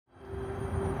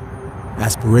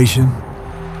Aspiration,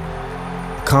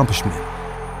 accomplishment,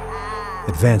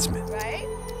 advancement.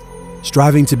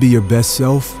 Striving to be your best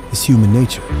self is human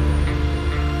nature.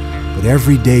 But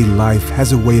everyday life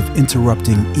has a way of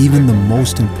interrupting even the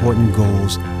most important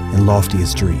goals and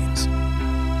loftiest dreams.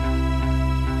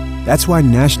 That's why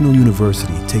National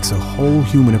University takes a whole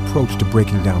human approach to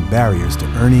breaking down barriers to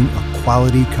earning a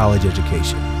quality college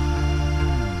education.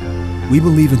 We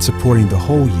believe in supporting the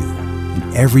whole you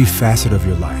in every facet of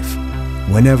your life,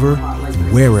 whenever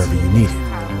and wherever you need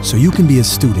it, so you can be a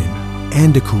student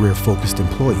and a career-focused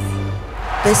employee.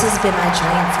 This has been my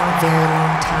dream for a very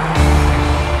long time.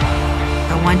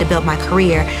 I wanted to build my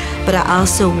career, but I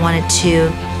also wanted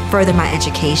to further my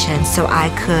education so I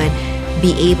could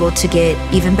be able to get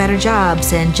even better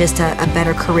jobs and just a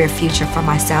better career future for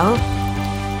myself.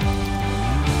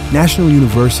 National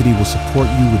University will support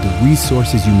you with the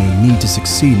resources you may need to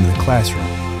succeed in the classroom.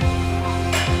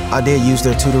 I did use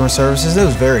their tutoring services. It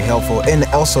was very helpful. And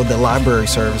also the library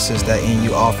services that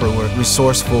NU offered were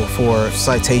resourceful for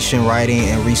citation writing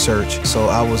and research. So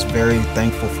I was very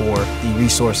thankful for the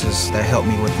resources that helped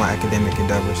me with my academic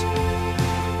endeavors.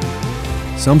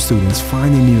 Some students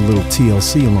find they need a little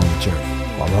TLC along the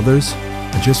journey, while others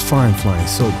are just fine flying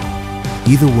solo.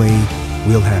 Either way,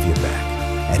 we'll have your back.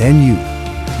 At NU,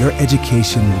 your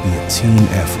education will be a team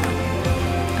effort.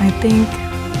 I think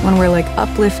when we're like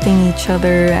uplifting each other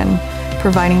and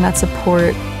providing that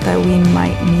support that we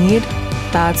might need,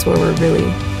 that's where we're really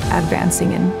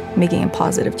advancing and making a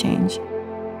positive change.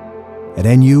 At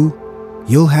NU,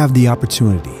 you'll have the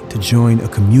opportunity to join a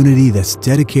community that's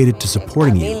dedicated to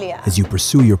supporting you as you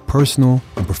pursue your personal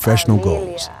and professional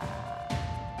goals.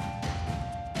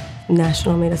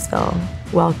 National made us feel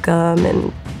welcome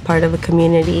and part of a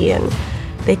community, and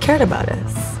they cared about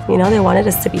us. You know, they wanted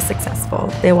us to be successful.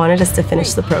 They wanted us to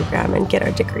finish the program and get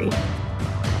our degree.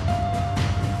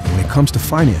 When it comes to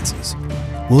finances,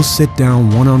 we'll sit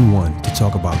down one-on-one to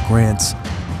talk about grants,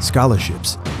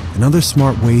 scholarships, and other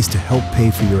smart ways to help pay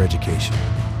for your education.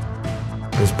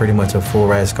 It was pretty much a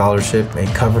full-ride scholarship and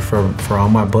cover for all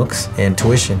my books and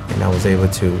tuition. And I was able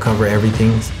to cover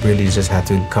everything. Really just had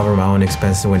to cover my own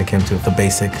expenses when it came to the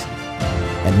basics.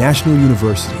 At National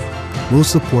University, we'll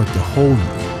support the whole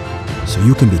you so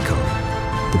you can become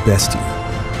the best you.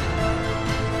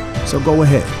 So go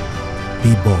ahead,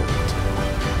 be bold,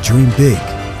 dream big,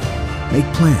 make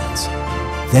plans,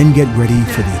 then get ready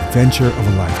for the adventure of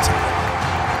a lifetime.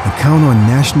 And count on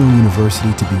National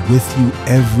University to be with you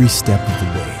every step of the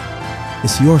way.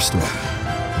 It's your story,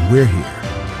 and we're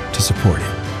here to support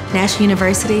it. National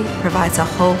University provides a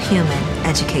whole human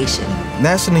education.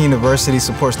 National University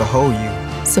supports the whole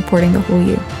you. Supporting the whole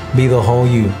you. Be the whole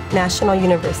you. National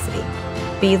University,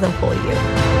 be the whole you.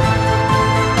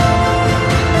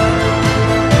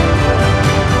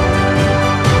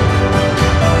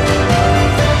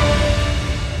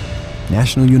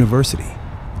 National University,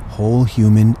 whole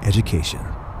human education.